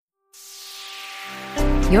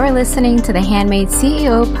You're listening to the Handmade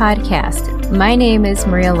CEO podcast. My name is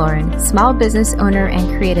Maria Lauren, small business owner and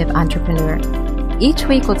creative entrepreneur. Each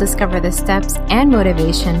week, we'll discover the steps and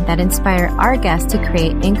motivation that inspire our guests to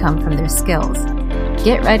create income from their skills.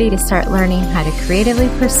 Get ready to start learning how to creatively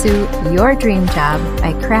pursue your dream job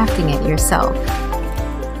by crafting it yourself.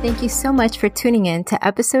 Thank you so much for tuning in to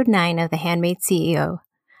episode 9 of the Handmade CEO.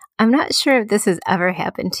 I'm not sure if this has ever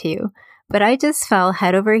happened to you, but I just fell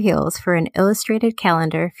head over heels for an illustrated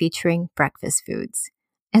calendar featuring breakfast foods.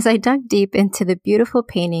 As I dug deep into the beautiful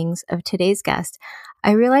paintings of today's guest,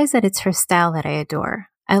 I realized that it's her style that I adore.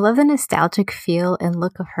 I love the nostalgic feel and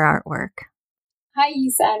look of her artwork. Hi,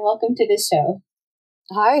 Isa, and welcome to the show.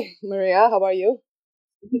 Hi, Maria. How are you?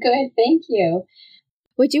 Good, thank you.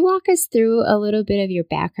 Would you walk us through a little bit of your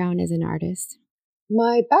background as an artist?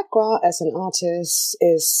 My background as an artist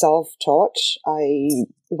is self-taught. I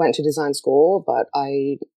went to design school, but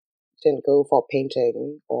I didn't go for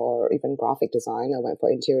painting or even graphic design. I went for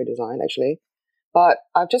interior design, actually. But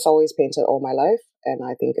I've just always painted all my life, and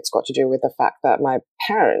I think it's got to do with the fact that my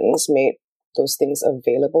parents made those things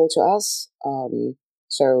available to us.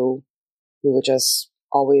 So we were just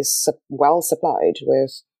always well supplied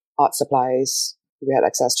with art supplies. We had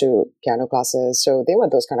access to piano classes. So they were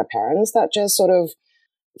those kind of parents that just sort of,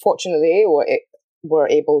 fortunately, were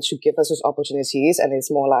able to give us those opportunities. And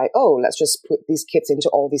it's more like, oh, let's just put these kids into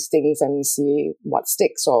all these things and see what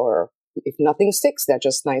sticks. Or if nothing sticks, they're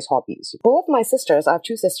just nice hobbies. Both my sisters, I have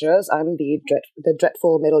 2 sisters. I'm the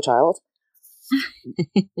dreadful middle child.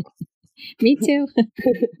 Me too.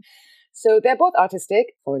 So they're both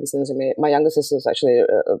artistic. For instance, my younger sister is actually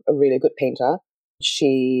a really good painter.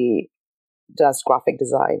 She does graphic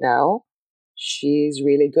design now. She's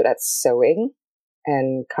really good at sewing,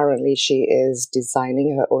 and currently she is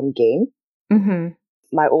designing her own game. Mm-hmm.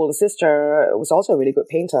 My older sister was also a really good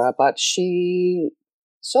painter, but she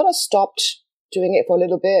sort of stopped doing it for a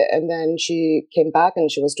little bit, and then she came back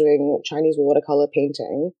and she was doing Chinese watercolor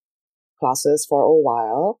painting classes for a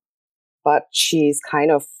while. But she's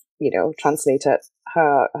kind of, translated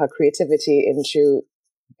her creativity into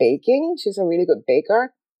baking. She's a really good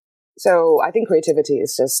baker. So I think creativity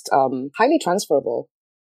is just highly transferable.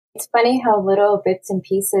 It's funny how little bits and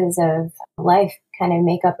pieces of life kind of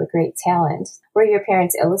make up a great talent. Were your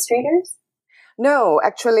parents illustrators? No,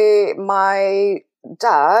 actually, my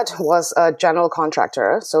dad was a general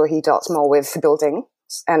contractor. So he dealt more with buildings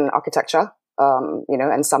and architecture,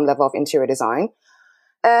 and some level of interior design.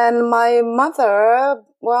 And my mother,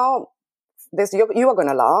 well, you are going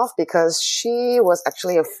to laugh because she was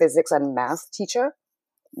actually a physics and math teacher.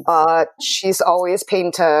 But she's always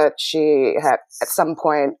painted. She had, at some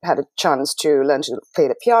point, had a chance to learn to play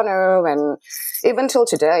the piano. And even till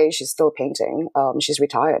today, she's still painting. She's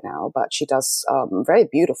retired now, but she does very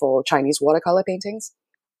beautiful Chinese watercolor paintings.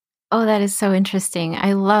 Oh, that is so interesting.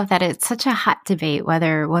 I love that it's such a hot debate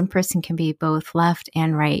whether one person can be both left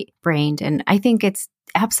and right-brained. And I think it's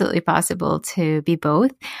absolutely possible to be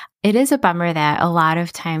both. It is a bummer that a lot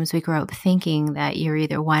of times we grow up thinking that you're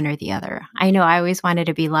either one or the other. I know I always wanted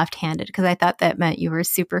to be left-handed because I thought that meant you were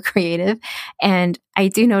super creative. And I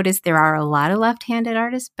do notice there are a lot of left-handed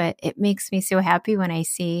artists, but it makes me so happy when I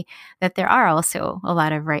see that there are also a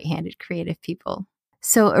lot of right-handed creative people.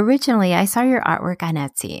 So originally, I saw your artwork on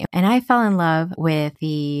Etsy, and I fell in love with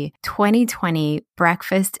the 2020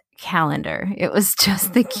 breakfast calendar. It was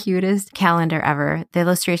just the cutest calendar ever. The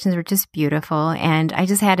illustrations were just beautiful, and I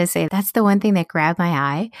just had to say that's the one thing that grabbed my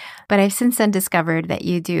eye. But I've since then discovered that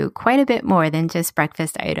you do quite a bit more than just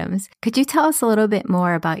breakfast items. Could you tell us a little bit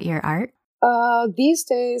more about your art? These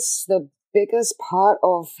days, the biggest part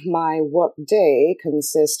of my work day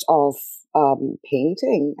consists of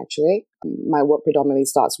painting, actually. My work predominantly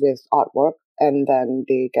starts with artwork, and then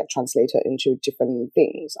they get translated into different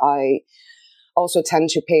things. I also tend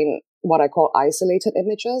to paint what I call isolated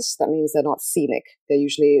images. That means they're not scenic. They're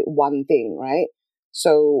usually one thing, right?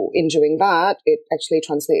 So in doing that, it actually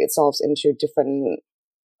translates itself into different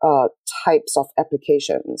types of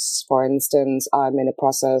applications. For instance, I'm in the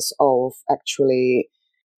process of actually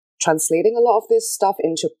translating a lot of this stuff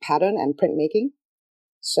into pattern and printmaking.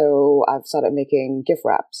 So I've started making gift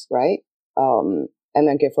wraps, right? And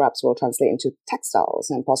then gift wraps will translate into textiles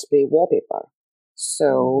and possibly wallpaper.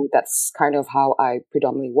 So that's kind of how I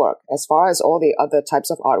predominantly work. As far as all the other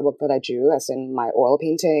types of artwork that I do, as in my oil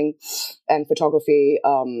painting and photography,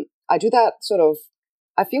 I do that sort of,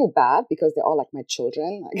 I feel bad because they're all like my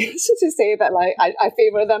children. I guess to say that like I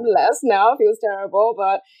favor them less now feels terrible,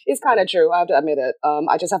 but it's kind of true. I have to admit it.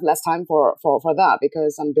 I just have less time for that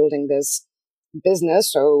because I'm building this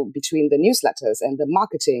business. So between the newsletters and the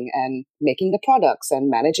marketing and making the products and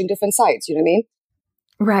managing different sites, you know what I mean?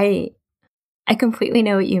 Right. I completely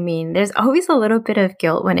know what you mean. There's always a little bit of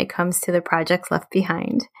guilt when it comes to the projects left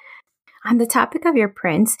behind. On the topic of your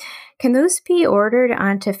prints, can those be ordered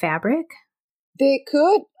onto fabric? They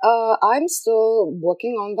could. I'm still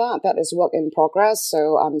working on that. That is work in progress.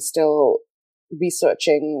 So I'm still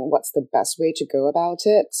researching what's the best way to go about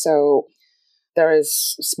it. So there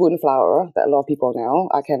is Spoonflower that a lot of people know.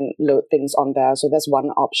 I can load things on there. So that's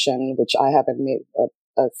one option, which I haven't made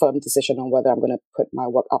a firm decision on whether I'm going to put my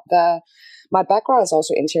work up there. My background is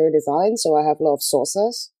also interior design. So I have a lot of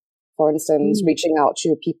sources. For instance, reaching out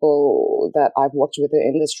to people that I've worked with in the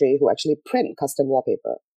industry who actually print custom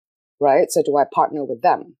wallpaper, right? So do I partner with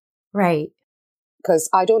them? Right. Because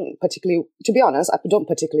I don't particularly, to be honest, I don't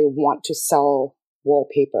particularly want to sell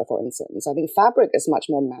wallpaper, for instance. I think fabric is much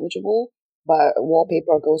more manageable, but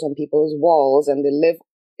wallpaper goes on people's walls and they live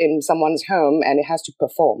in someone's home and it has to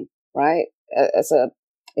perform, right? As a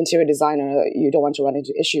interior designer, you don't want to run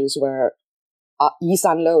into issues where Yi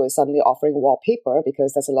San Lo is suddenly offering wallpaper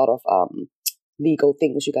because there's a lot of legal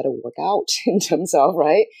things you got to work out in terms of,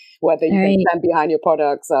 right? Whether you can stand behind your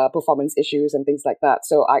products, performance issues and things like that.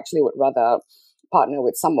 So I actually would rather partner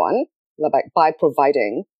with someone like by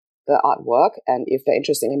providing the artwork. And if they're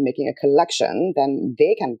interested in making a collection, then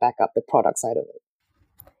they can back up the product side of it.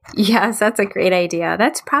 Yes, that's a great idea.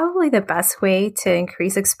 That's probably the best way to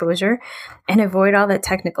increase exposure and avoid all the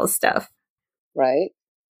technical stuff. Right.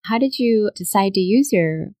 How did you decide to use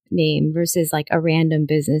your name versus like a random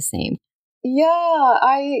business name? Yeah,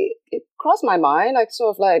 it crossed my mind. I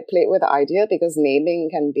sort of like played with the idea because naming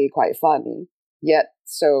can be quite fun, yet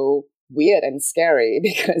so weird and scary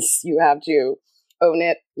because you have to own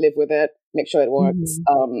it, live with it, make sure it works.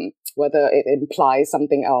 Whether it implies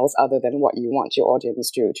something else other than what you want your audience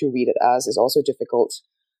to read it as is also difficult.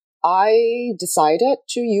 I decided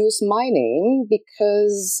to use my name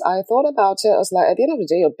because I thought about it. I was like, at the end of the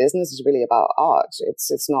day, your business is really about art.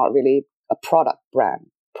 It's not really a product brand.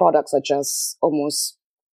 Products are just almost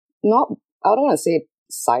not, I don't want to say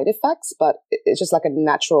side effects, but it's just like a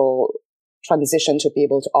natural transition to be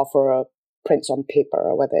able to offer prints on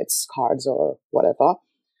paper, whether it's cards or whatever.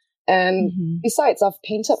 And besides, I've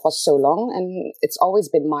painted for so long and it's always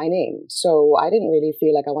been my name. So I didn't really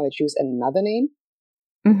feel like I want to choose another name.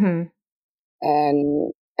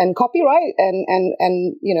 And copyright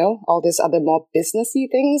and you know, all these other more businessy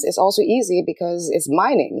things is also easy because it's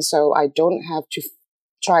my name. So I don't have to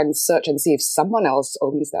try and search and see if someone else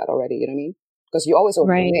owns that already. You know what I mean? Because you always own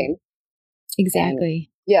your name.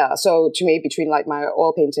 Exactly. And so to me, between like my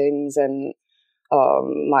oil paintings and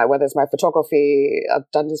whether it's my photography, I've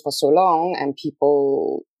done this for so long and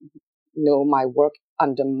people know my work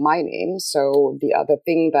under my name. So the other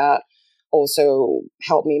thing that also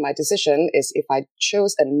helped me my decision is if I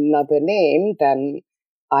chose another name, then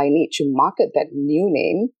I need to market that new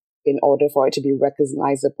name in order for it to be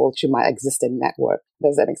recognizable to my existing network.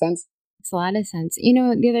 Does that make sense? Makes a lot of sense. You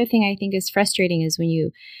know, the other thing I think is frustrating is when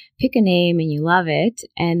you pick a name and you love it,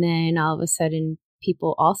 and then all of a sudden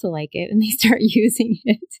people also like it and they start using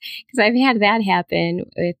it. Because I've had that happen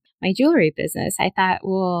with my jewelry business. I thought,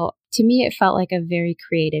 well, to me, it felt like a very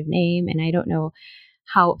creative name, and I don't know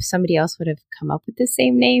how somebody else would have come up with the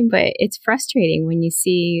same name, but it's frustrating when you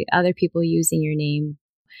see other people using your name.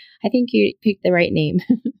 I think you picked the right name.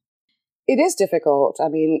 It is difficult. I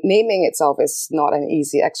mean, naming itself is not an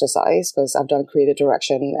easy exercise because I've done creative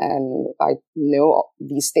direction and I know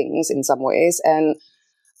these things in some ways. And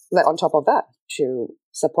like on top of that, to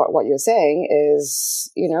support what you're saying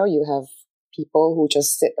is, you know, you have people who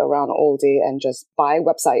just sit around all day and just buy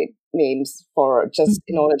website names for just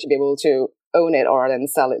in order to be able to own it or then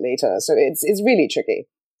sell it later. So it's really tricky.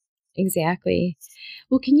 Exactly.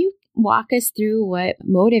 Well, can you walk us through what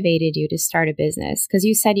motivated you to start a business? Because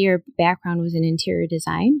you said your background was in interior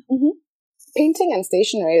design. Painting and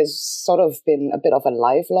stationery has sort of been a bit of a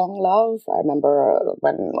lifelong love. I remember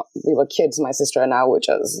when we were kids, my sister and I would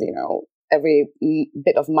just, you know, every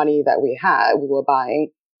bit of money that we had, we were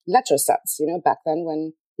buying letter sets, you know, back then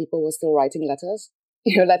when people were still writing letters,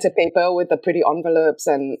 you know, letter paper with the pretty envelopes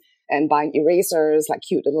and buying erasers, like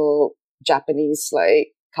cute little Japanese,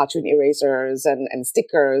 like cartoon erasers and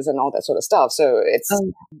stickers and all that sort of stuff. So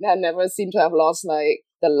I never seem to have lost like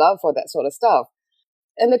the love for that sort of stuff.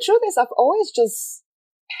 And the truth is, I've always just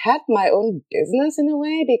had my own business in a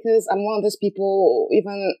way because I'm one of those people,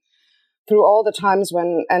 even through all the times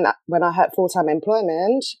when I had full-time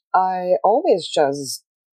employment, I always just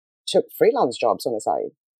took freelance jobs on the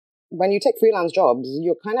side. When you take freelance jobs,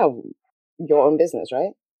 you're kind of your own business,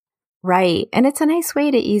 right? Right. And it's a nice way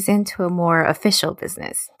to ease into a more official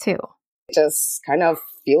business too. It just kind of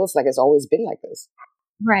feels like it's always been like this.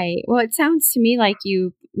 Right. Well, it sounds to me like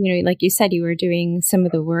like you said, you were doing some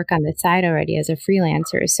of the work on the side already as a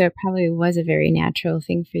freelancer. So it probably was a very natural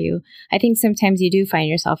thing for you. I think sometimes you do find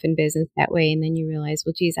yourself in business that way, and then you realize,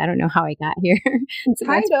 well, geez, I don't know how I got here. So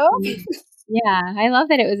Kind that's of. yeah, I love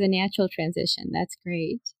that it was a natural transition. That's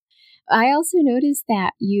great. I also noticed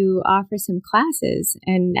that you offer some classes,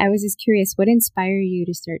 and I was just curious, what inspired you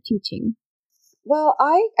to start teaching? Well,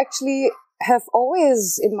 I actually have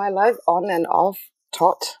always in my life on and off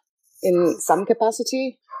taught in some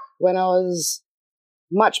capacity. When I was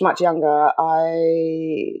much, much younger,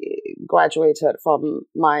 I graduated from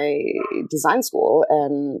my design school,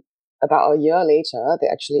 and about a year later, they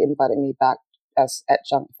actually invited me back as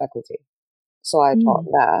adjunct faculty. So I taught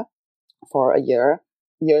Mm. there for a year.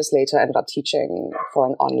 Years later, I ended up teaching for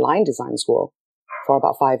an online design school for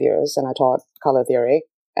about 5 years, and I taught color theory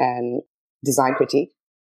and design critique.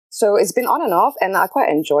 So it's been on and off, and I quite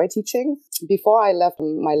enjoy teaching. Before I left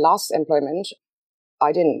my last employment,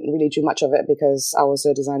 I didn't really do much of it because I was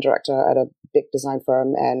a design director at a big design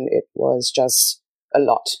firm, and it was just a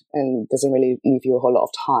lot and doesn't really leave you a whole lot of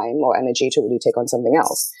time or energy to really take on something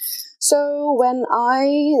else. So when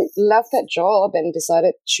I left that job and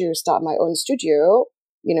decided to start my own studio,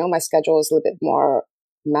 my schedule was a little bit more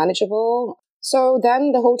manageable. So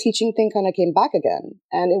then the whole teaching thing kind of came back again.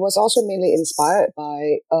 And it was also mainly inspired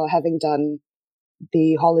by having done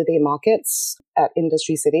the holiday markets at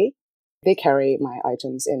Industry City. They carry my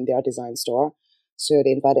items in their design store. So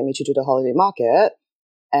they invited me to do the holiday market.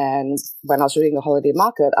 And when I was doing the holiday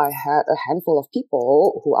market, I had a handful of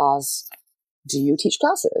people who asked, do you teach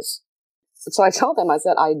classes? So I told them, I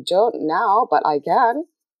said, I don't now, but I can.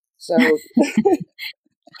 So,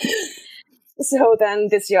 so then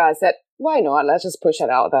this year I said, why not? Let's just push it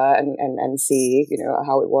out there and see,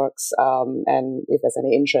 how it works, and if there's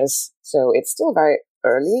any interest. So it's still very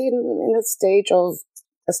early in the stage of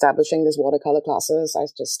establishing these watercolor classes. I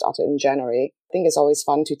just started in January. I think it's always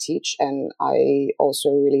fun to teach, and I also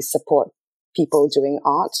really support people doing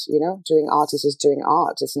art. Doing art is just doing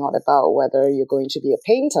art. It's not about whether you're going to be a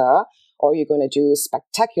painter or you're going to do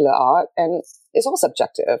spectacular art, and it's all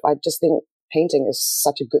subjective. I just think painting is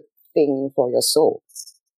such a good thing for your soul.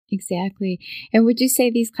 Exactly. And would you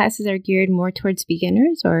say these classes are geared more towards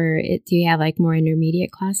beginners, or do you have like more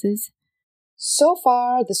intermediate classes? So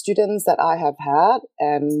far, the students that I have had,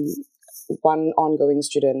 and one ongoing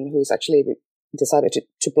student who's actually decided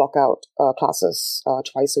to block out classes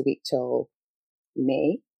twice a week till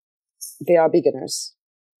May, they are beginners.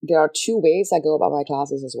 There are two ways I go about my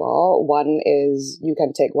classes as well. One is you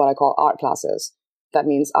can take what I call art classes. That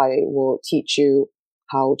means I will teach you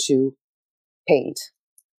how to paint.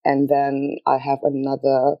 And then I have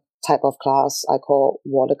another type of class I call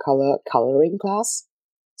watercolor coloring class.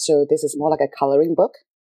 So this is more like a coloring book.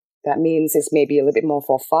 That means it's maybe a little bit more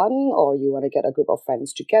for fun, or you want to get a group of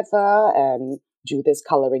friends together and do this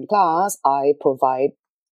coloring class. I provide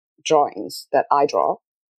drawings that I draw,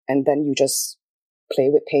 and then you just play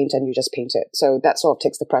with paint and you just paint it. So that sort of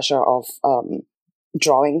takes the pressure of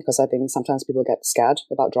drawing, because I think sometimes people get scared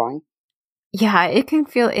about drawing. Yeah, it can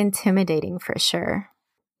feel intimidating for sure.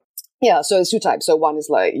 Yeah, so it's two types. So one is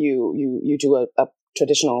like you do a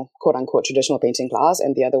traditional, quote unquote, traditional painting class,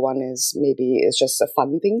 and the other one is maybe it's just a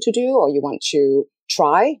fun thing to do, or you want to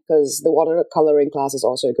try, because the watercoloring class is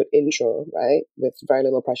also a good intro, right? With very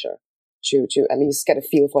little pressure to at least get a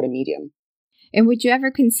feel for the medium. And would you ever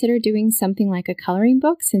consider doing something like a coloring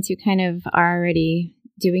book, since you kind of are already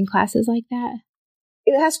doing classes like that?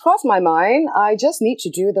 It has crossed my mind. I just need to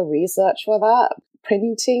do the research for that.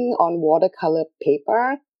 Printing on watercolor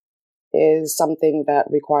paper is something that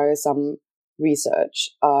requires some research.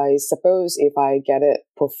 I suppose if I get it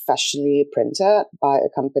professionally printed by a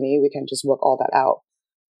company, we can just work all that out.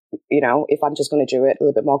 If I'm just going to do it a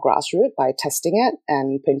little bit more grassroots by testing it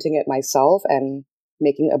and printing it myself and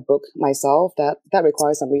making a book myself, that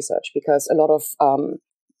requires some research, because a lot of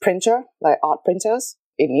printer, like art printers,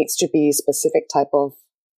 it needs to be specific type of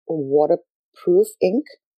waterproof ink,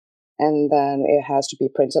 and then it has to be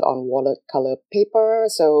printed on watercolor paper.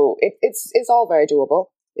 So it's all very doable.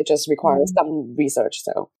 It just requires some research.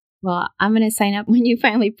 So, well, I'm going to sign up when you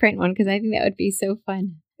finally print one, because I think that would be so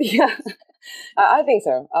fun. Yeah, I think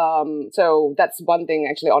so. So that's one thing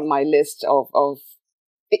actually on my list of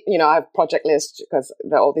I have project list, because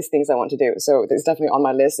there are all these things I want to do. So it's definitely on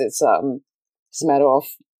my list. It's just a matter of,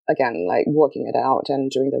 again, like working it out and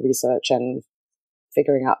doing the research and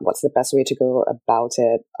figuring out what's the best way to go about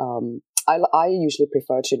it. I usually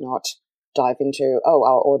prefer to not dive into,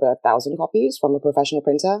 I'll order 1,000 copies from a professional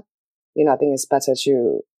printer. I think it's better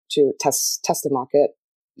to test the market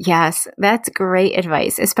Yes, that's great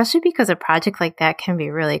advice, especially because a project like that can be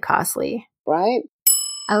really costly. Right?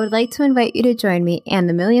 I would like to invite you to join me and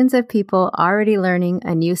the millions of people already learning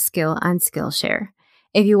a new skill on Skillshare.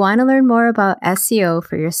 If you want to learn more about SEO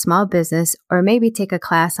for your small business or maybe take a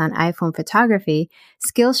class on iPhone photography,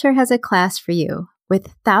 Skillshare has a class for you.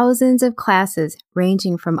 With thousands of classes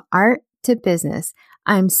ranging from art to business,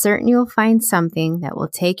 I'm certain you'll find something that will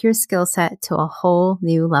take your skill set to a whole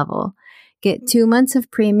new level. Get 2 months of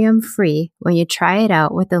premium free when you try it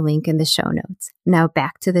out with the link in the show notes. Now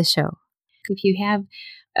back to the show. If you have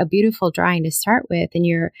a beautiful drawing to start with and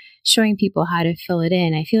you're showing people how to fill it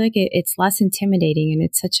in, I feel like it's less intimidating, and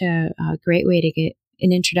it's such a great way to get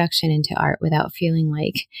an introduction into art without feeling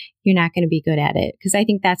like you're not going to be good at it. Because I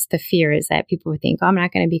think that's the fear, is that people would think, oh, I'm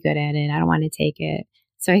not going to be good at it. I don't want to take it.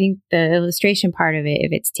 So I think the illustration part of it,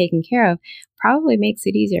 if it's taken care of, probably makes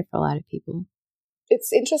it easier for a lot of people.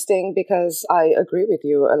 It's interesting because I agree with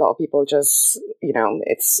you. A lot of people just,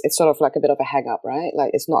 it's sort of like a bit of a hang up, right?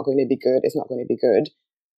 Like, it's not going to be good. It's not going to be good.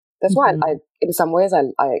 That's why in some ways,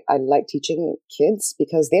 I like teaching kids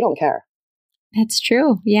because they don't care. That's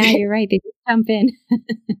true. Yeah, you're right. They just jump in.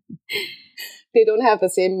 They don't have the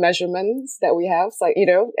same measurements that we have. It's like,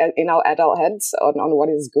 in our adult heads on what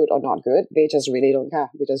is good or not good. They just really don't care.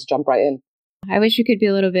 They just jump right in. I wish we could be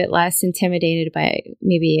a little bit less intimidated by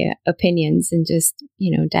maybe opinions and just,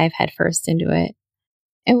 dive headfirst into it.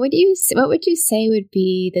 And what would you say would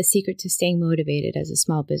be the secret to staying motivated as a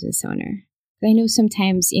small business owner? I know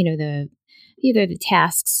sometimes, either the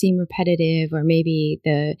tasks seem repetitive, or maybe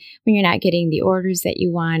when you're not getting the orders that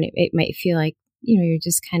you want, it might feel like, you're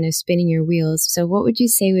just kind of spinning your wheels. So what would you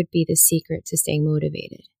say would be the secret to staying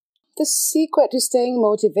motivated? The secret to staying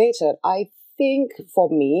motivated, I think for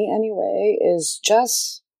me anyway, is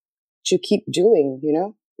just to keep doing,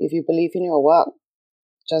 if you believe in your work,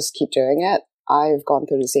 just keep doing it. I've gone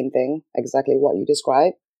through the same thing, exactly what you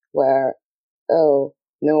described, where,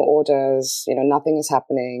 no orders, nothing is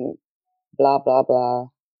happening, blah, blah, blah.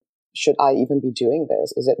 Should I even be doing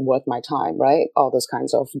this? Is it worth my time, right? All those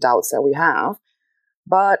kinds of doubts that we have.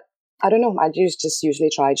 But I don't know, I just usually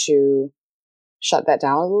try to shut that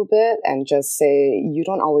down a little bit and just say, you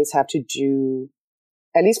don't always have to do,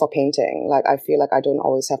 at least for painting, like I feel like I don't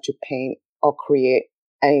always have to paint or create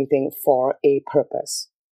anything for a purpose.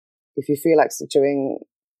 If you feel like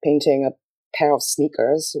painting a pair of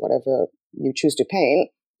sneakers, whatever you choose to paint,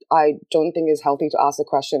 I don't think it's healthy to ask the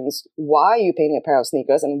questions, why are you painting a pair of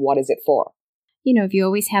sneakers and what is it for? If you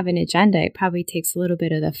always have an agenda, it probably takes a little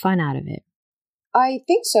bit of the fun out of it. I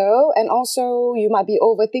think so. And also you might be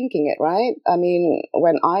overthinking it, right? I mean,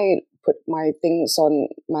 when I put my things on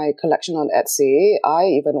my collection on Etsy, I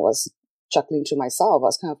even was chuckling to myself. I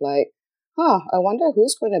was kind of like, I wonder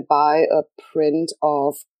who's going to buy a print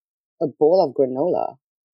of a bowl of granola.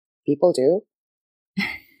 People do.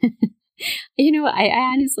 I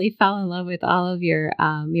honestly fell in love with all of your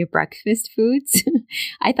breakfast foods.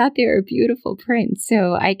 I thought they were beautiful prints.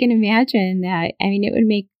 So I can imagine that, it would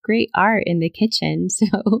make great art in the kitchen.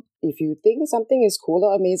 So if you think something is cool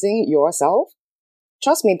or amazing yourself,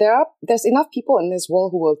 trust me, there's enough people in this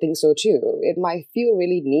world who will think so too. It might feel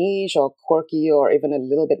really niche or quirky or even a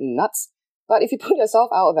little bit nuts. But if you put yourself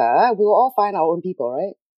out there, we will all find our own people,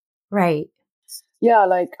 right? Right. Yeah,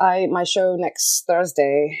 like my show next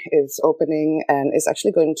Thursday is opening, and it's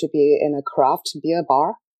actually going to be in a craft beer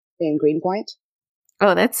bar in Greenpoint.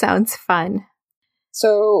 Oh, that sounds fun.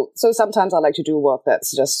 So sometimes I like to do work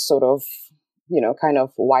that's just sort of, kind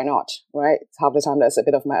of why not, right? Half the time that's a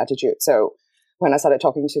bit of my attitude. So when I started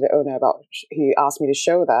talking to the owner he asked me to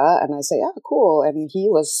show that, and I say, yeah, cool. And he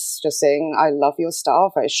was just saying, I love your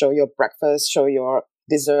stuff. I show your breakfast, show your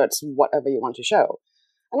desserts, whatever you want to show.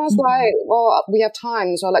 And I was like, well, we have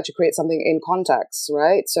time, so I like to create something in context,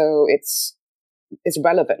 right? So it's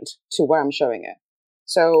relevant to where I'm showing it.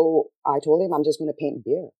 So I told him I'm just going to paint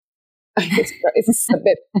beer. It's a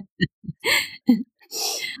bit.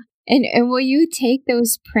 And will you take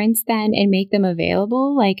those prints then and make them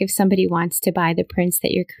available? Like if somebody wants to buy the prints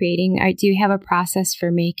that you're creating, do you have a process for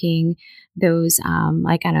making those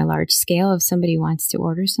like on a large scale if somebody wants to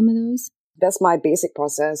order some of those? That's my basic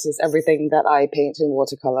process, is everything that I paint in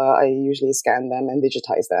watercolor, I usually scan them and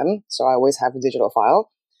digitize them. So I always have a digital file.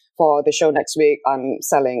 For the show next week, I'm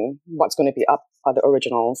selling what's going to be up are the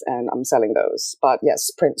originals, and I'm selling those. But yes,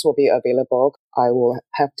 prints will be available. I will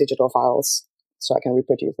have digital files so I can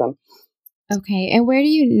reproduce them. Okay. And where do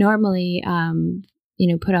you normally,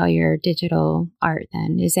 put all your digital art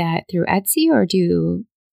then? Is that through Etsy, or do you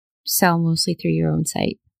sell mostly through your own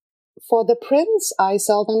site? For the prints, I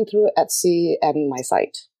sell them through Etsy and my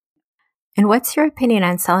site. And what's your opinion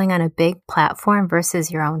on selling on a big platform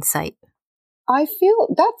versus your own site? I feel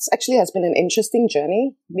that's actually has been an interesting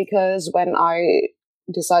journey because when I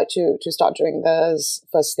decided to start doing this,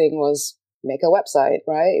 first thing was make a website,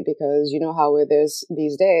 right? Because you know how it is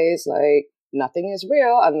these days, like nothing is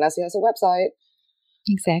real unless it has a website.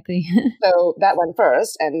 Exactly. So that went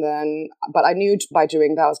first. And then, but I knew by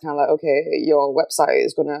doing that, I was kind of like, okay, your website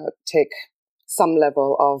is going to take some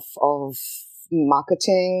level of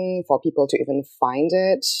marketing for people to even find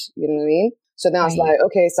it. You know what I mean? So now it's Right. like,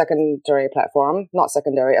 okay, secondary platform, not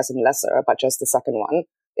secondary as in lesser, but just the second one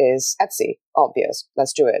is Etsy. Obvious.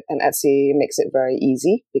 Let's do it. And Etsy makes it very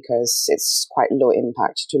easy because it's quite low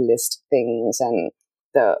impact to list things and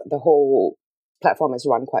the whole platform is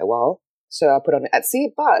run quite well. So I put on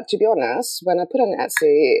Etsy. But to be honest, when I put on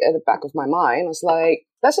Etsy, at the back of my mind, I was like,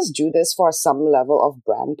 let's just do this for some level of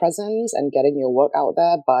brand presence and getting your work out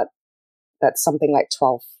there. But that's something like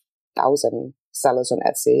 12,000 sellers on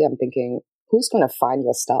Etsy. I'm thinking, who's going to find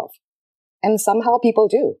your stuff? And somehow people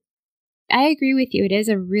do. I agree with you. It is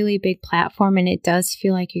a really big platform and it does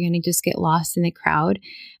feel like you're going to just get lost in the crowd.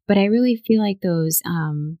 But I really feel like those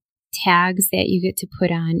tags that you get to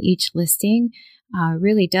put on each listing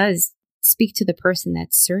really does speak to the person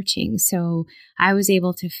that's searching. So I was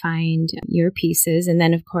able to find your pieces. And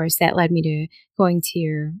then, of course, that led me to going to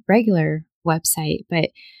your regular website. But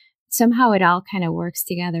somehow it all kind of works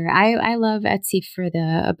together. I love Etsy for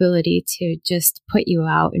the ability to just put you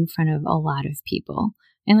out in front of a lot of people.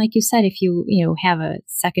 And like you said, if you have a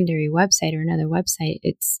secondary website or another website,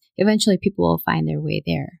 it's eventually people will find their way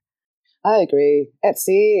there. I agree.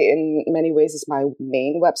 Etsy, in many ways, is my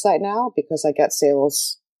main website now because I get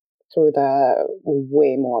sales through there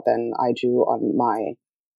way more than I do on my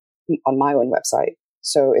own website.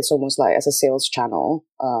 So it's almost like as a sales channel.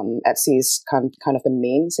 Etsy is kind of the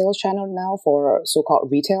main sales channel now for so-called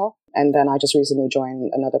retail. And then I just recently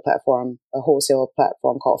joined another platform, a wholesale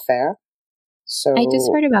platform called Fair. I just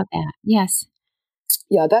So heard about that. Yes.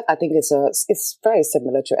 yeah, that I think it's very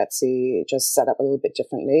similar to Etsy, just set up a little bit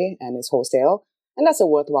differently, and it's wholesale, and that's a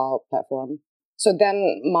worthwhile platform. So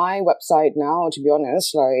then my website now, to be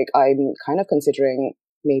honest, like I'm kind of considering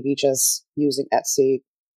maybe just using Etsy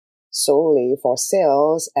solely for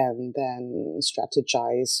sales, and then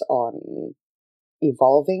strategize on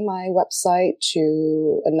evolving my website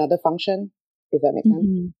to another function, if that makes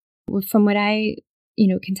sense. Well, from what I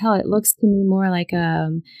can tell, it looks to me more like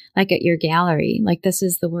at your gallery. Like this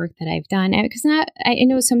is the work that I've done. Because I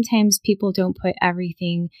know sometimes people don't put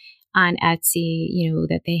everything on Etsy,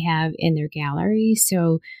 that they have in their gallery.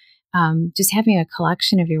 So just having a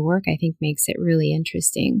collection of your work, I think, makes it really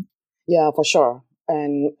interesting. Yeah, for sure.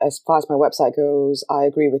 And as far as my website goes, I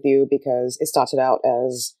agree with you because it started out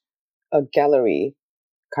as a gallery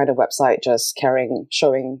kind of website, just carrying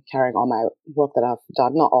all my work that I've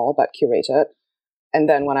done, not all, but curated. And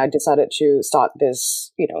then when I decided to start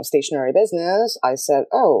this, stationery business, I said,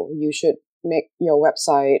 oh, you should make your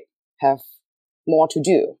website have more to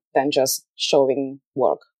do than just showing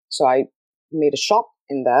work. So I made a shop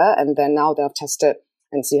in there. And then now that I've tested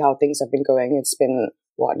and see how things have been going, it's been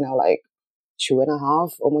what now, like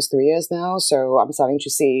 2.5, almost 3 years now. So I'm starting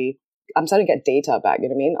to get data back, you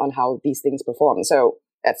know what I mean, on how these things perform. So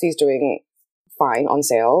Etsy's doing fine on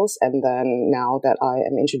sales. And then now that I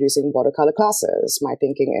am introducing watercolor classes, my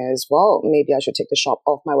thinking is, well, maybe I should take the shop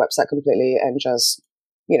off my website completely and just,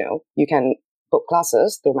 you can book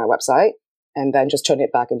classes through my website and then just turn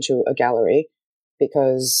it back into a gallery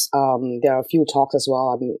because there are a few talks as well.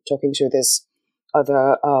 I'm talking to this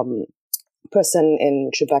other person in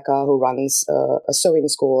Tribeca who runs a sewing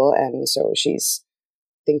school. And so she's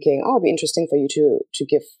thinking, oh, it'd be interesting for you to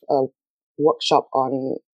give a workshop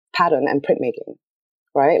on pattern and printmaking,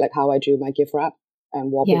 right? Like how I do my gift wrap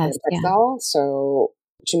and wallpaper Yes. and Yeah. textile. So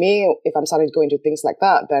to me, if I'm starting to go into things like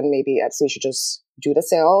that, then maybe Etsy should just do the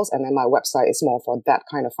sales. And then my website is more for that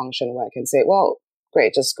kind of function where I can say, well,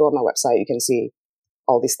 great, just go on my website. You can see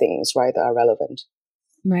all these things, right, that are relevant.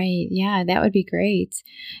 Right. Yeah, that would be great.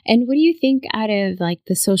 And what do you think out of like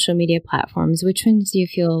the social media platforms? Which ones do you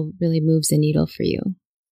feel really moves the needle for you?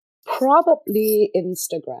 Probably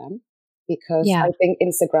Instagram, because Yeah. I think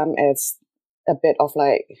Instagram is a bit of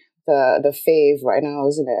like the fave right now,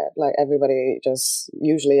 isn't it? Like everybody just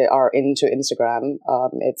usually are into Instagram.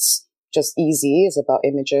 It's just easy. It's about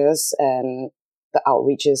images and the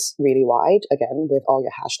outreach is really wide. Again, with all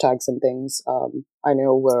your hashtags and things. I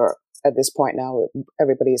know we're at this point now.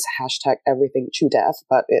 Everybody's hashtag everything to death,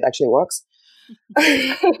 but it actually works.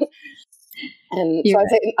 And so You're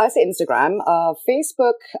I say Instagram.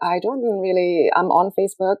 Facebook, I don't really, I'm on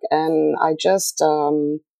Facebook and I just,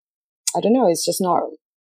 I don't know, it's just not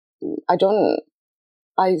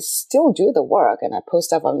I still do the work and I post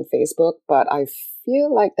stuff on Facebook, but I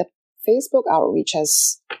feel like the Facebook outreach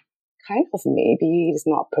has kind of maybe is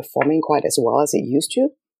not performing quite as well as it used to.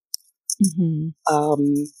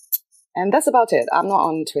 And that's about it. I'm not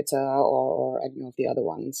on Twitter or any of the other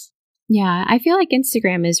ones. Yeah, I feel like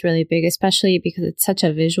Instagram is really big, especially because it's such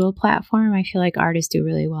a visual platform. I feel like artists do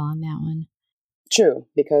really well on that one. True,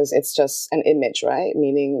 because it's just an image, right?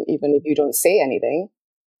 Meaning even if you don't say anything,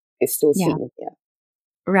 it's still seen. Yeah.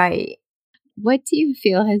 Right. What do you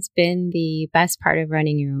feel has been the best part of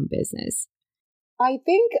running your own business? I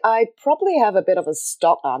think I probably have a bit of a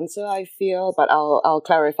stock answer, I feel, but I'll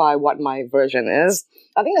clarify what my version is.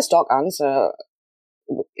 I think the stock answer,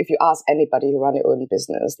 if you ask anybody who run their own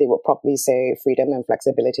business, they will probably say freedom and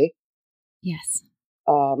flexibility. Yes.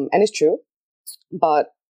 And it's true.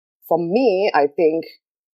 But for me, I think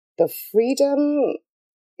the freedom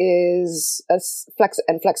is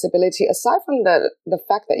and flexibility, aside from the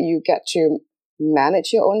fact that you get to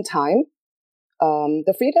manage your own time.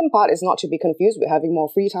 The freedom part is not to be confused with having more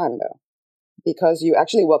free time, though, because you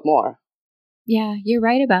actually work more. Yeah, you're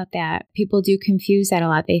right about that. People do confuse that a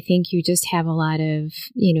lot. They think you just have a lot of,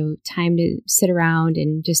 time to sit around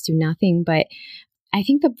and just do nothing. But I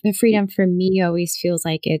think the freedom for me always feels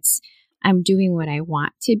like I'm doing what I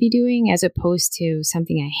want to be doing as opposed to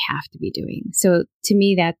something I have to be doing. So to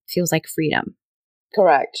me, that feels like freedom.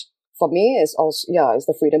 Correct. For me, it's also, it's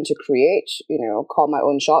the freedom to create, call my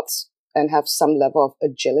own shots and have some level of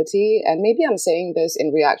agility. And maybe I'm saying this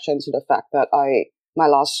in reaction to the fact that my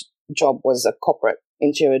last job was a corporate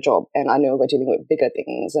interior job. And I know we're dealing with bigger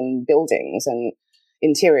things and buildings and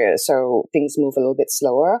interiors. So things move a little bit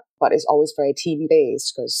slower, but it's always very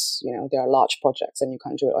team-based because, there are large projects and you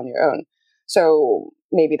can't do it on your own. So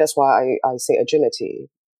maybe that's why I say agility.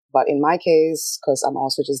 But in my case, because I'm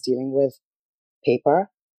also just dealing with paper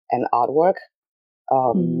and artwork,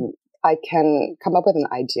 I can come up with an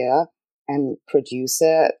idea and produce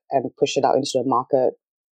it and push it out into the market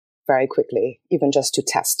very quickly, even just to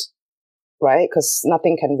test, right? Because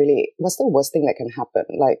nothing can really, what's the worst thing that can happen?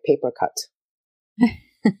 Like paper cut.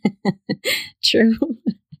 True.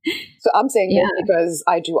 So I'm saying this because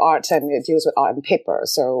I do art and it deals with art and paper.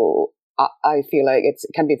 So I feel like it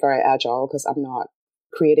can be very agile because I'm not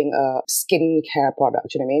creating a skincare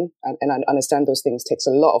product, you know what I mean? And I understand those things takes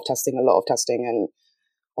a lot of testing and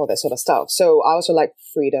all that sort of stuff. So I also like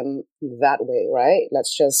freedom that way, right?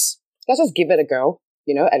 Let's just give it a go.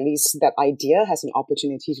 At least that idea has an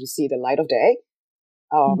opportunity to see the light of day.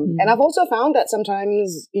 And I've also found that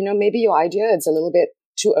sometimes, maybe your idea is a little bit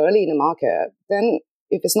too early in the market. Then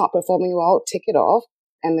if it's not performing well, take it off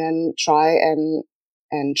and then try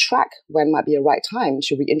and track when might be a right time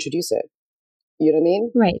to reintroduce it. You know what I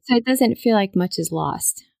mean? Right. So it doesn't feel like much is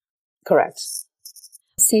lost. Correct.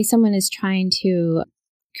 Say someone is trying to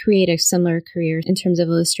create a similar career in terms of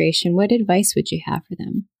illustration. What advice would you have for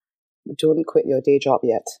them? Don't quit your day job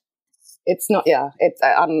yet. It's not,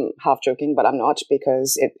 I'm half joking, but I'm not,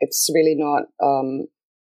 because it's really not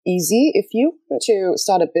easy. If you were to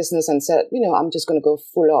start a business and said, I'm just going to go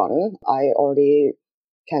full on, I already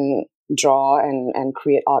can draw and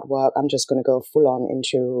create artwork, I'm just going to go full on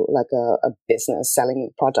into like a business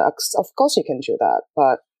selling products. Of course you can do that,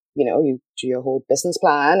 but you do your whole business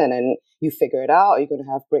plan and then you figure it out. Are you going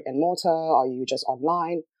to have brick and mortar? Are you just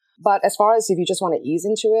online? But as far as if you just want to ease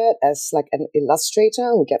into it as like an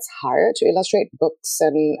illustrator who gets hired to illustrate books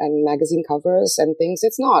and magazine covers and things,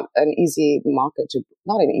 it's not an easy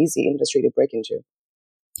not an easy industry to break into.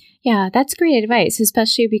 Yeah, that's great advice,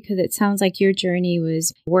 especially because it sounds like your journey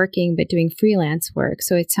was working but doing freelance work.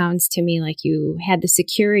 So it sounds to me like you had the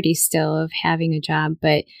security still of having a job,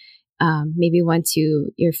 but maybe once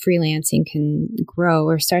your freelancing can grow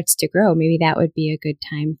or starts to grow, maybe that would be a good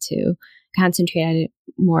time to concentrate on it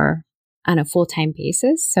more on a full-time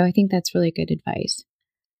basis. So I think that's really good advice.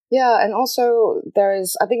 Yeah, and also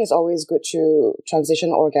I think it's always good to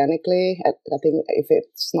transition organically. I think if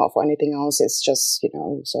it's not for anything else, it's just,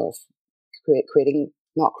 sort of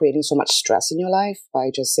not creating so much stress in your life by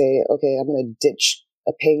just say, okay, I'm going to ditch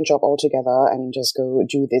a paying job altogether and just go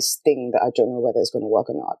do this thing that I don't know whether it's going to work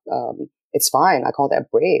or not. It's fine. I call that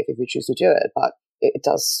brave if you choose to do it, but it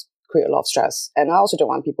does create a lot of stress. And I also don't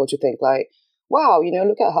want people to think like, wow,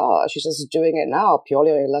 look at her. She's just doing it now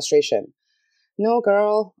purely on illustration. No,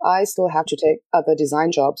 girl, I still have to take other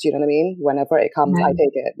design jobs. You know what I mean? Whenever it comes, right. I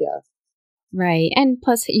take it. Yeah. Right. And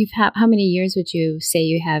plus, how many years would you say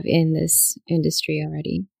you have in this industry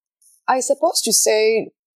already? I suppose to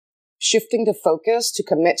say shifting the focus to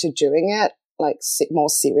commit to doing it like more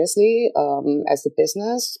seriously as a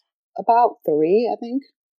business, about 3, I think.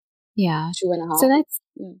 Yeah. 2.5. So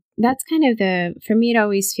that's kind of for me, it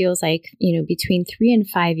always feels like, between 3 and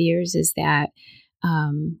 5 years is that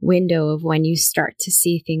window of when you start to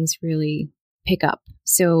see things really pick up.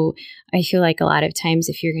 So I feel like a lot of times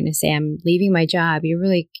if you're going to say, I'm leaving my job, you're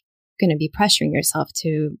really going to be pressuring yourself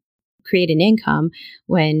to create an income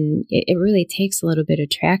when it really takes a little bit of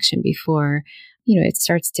traction before, it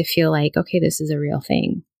starts to feel like, okay, this is a real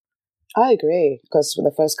thing. I agree, because for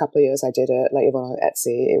the first couple of years I did it, like even on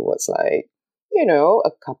Etsy, it was like,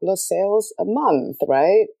 a couple of sales a month,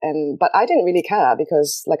 right? But I didn't really care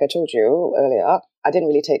because, like I told you earlier, I didn't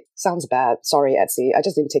really sounds bad, sorry Etsy, I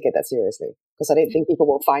just didn't take it that seriously because I didn't think people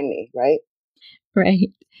will find me, right? Right.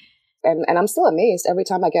 And I'm still amazed every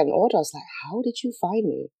time I get an order. I was like, how did you find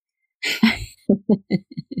me?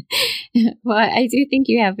 Well, I do think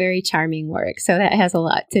you have very charming work, so that has a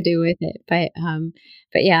lot to do with it. But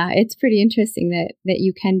yeah, it's pretty interesting that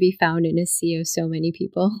you can be found in a sea of so many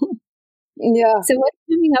people. Yeah. So what's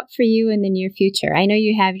coming up for you in the near future? I know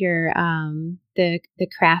you have your the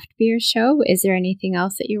craft beer show. Is there anything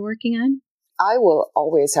else that you're working on? I will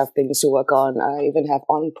always have things to work on. I even have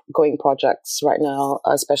ongoing projects right now,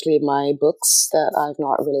 especially my books that I've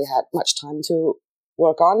not really had much time to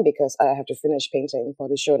work on because I have to finish painting for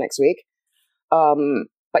the show next week.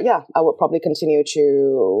 But yeah, I would probably continue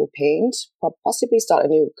to paint, possibly start a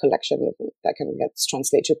new collection that can get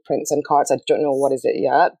translated to prints and cards. I don't know what is it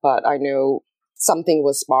yet, but I know something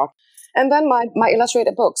will spark. And then my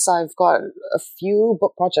illustrated books. I've got a few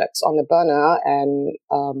book projects on the burner, and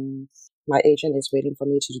my agent is waiting for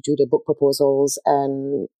me to do the book proposals,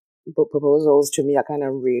 and book proposals to me are kind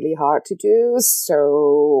of really hard to do.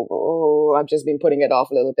 So I've just been putting it off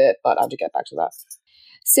a little bit, but I have to get back to that.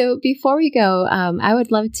 So before we go, I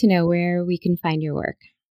would love to know where we can find your work.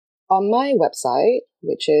 On my website,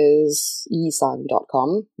 which is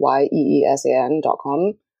yeesan.com,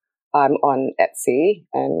 yeesan.com. I'm on Etsy,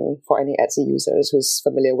 and for any Etsy users who's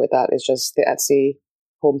familiar with that, it's just the Etsy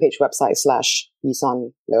homepage website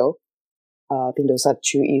 /Yeesan Lo. I think those are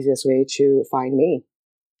two easiest way to find me.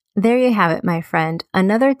 There you have it, my friend.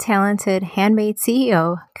 Another talented handmade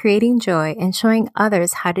CEO creating joy and showing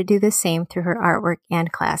others how to do the same through her artwork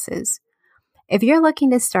and classes. If you're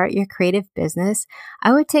looking to start your creative business,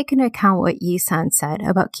 I would take into account what Yeesan said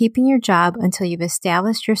about keeping your job until you've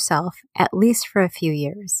established yourself, at least for a few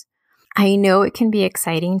years. I know it can be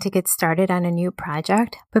exciting to get started on a new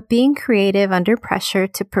project, but being creative under pressure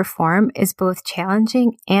to perform is both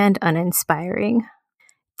challenging and uninspiring.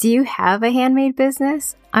 Do you have a handmade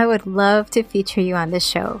business? I would love to feature you on the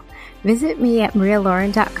show. Visit me at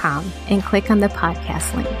marialauren.com and click on the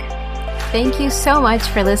podcast link. Thank you so much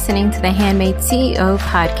for listening to the Handmade CEO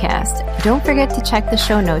podcast. Don't forget to check the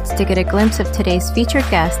show notes to get a glimpse of today's featured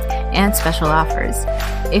guest and special offers.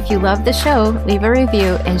 If you love the show, leave a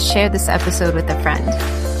review and share this episode with a friend.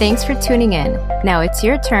 Thanks for tuning in. Now it's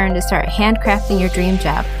your turn to start handcrafting your dream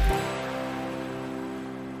job